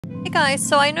Hey guys,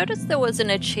 so I noticed there was an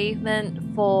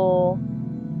achievement for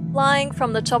flying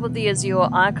from the top of the Azure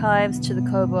Archives to the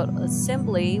Cobalt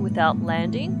Assembly without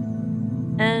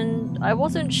landing, and I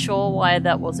wasn't sure why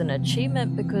that was an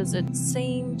achievement because it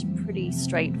seemed pretty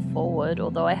straightforward,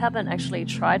 although I haven't actually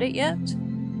tried it yet.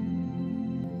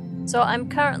 So I'm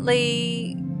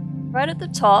currently right at the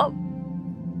top,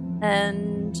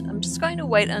 and I'm just going to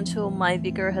wait until my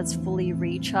vigor has fully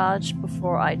recharged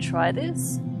before I try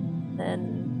this.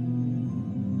 Then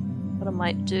what I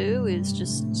might do is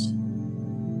just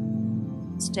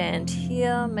stand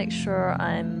here, make sure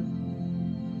I'm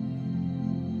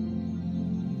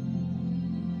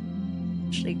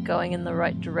actually going in the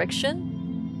right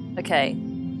direction. Okay,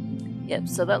 yep,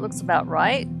 so that looks about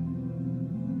right.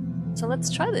 So let's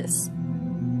try this.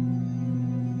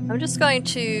 I'm just going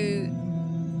to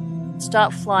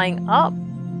start flying up.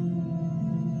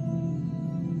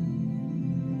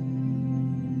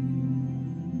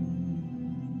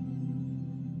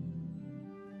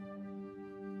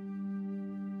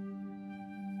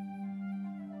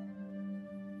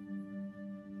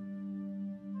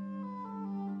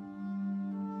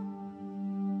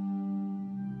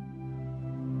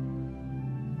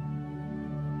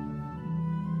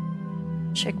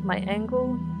 Check my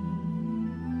angle.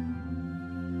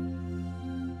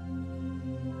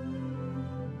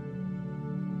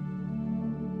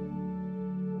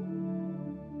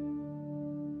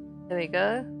 There we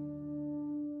go.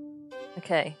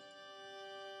 Okay.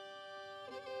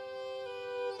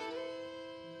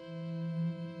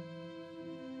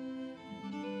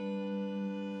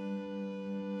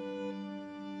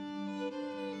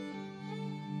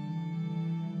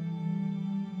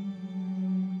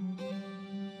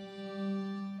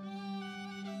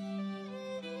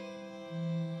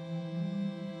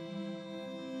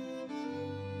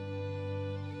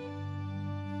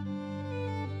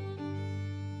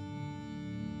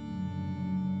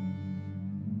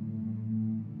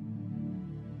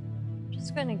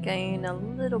 Just going to gain a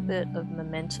little bit of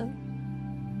momentum.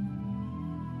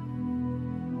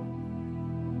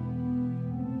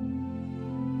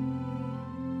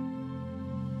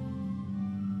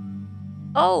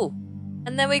 Oh,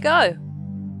 and there we go.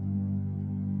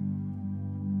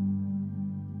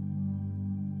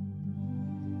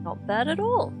 Not bad at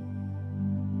all.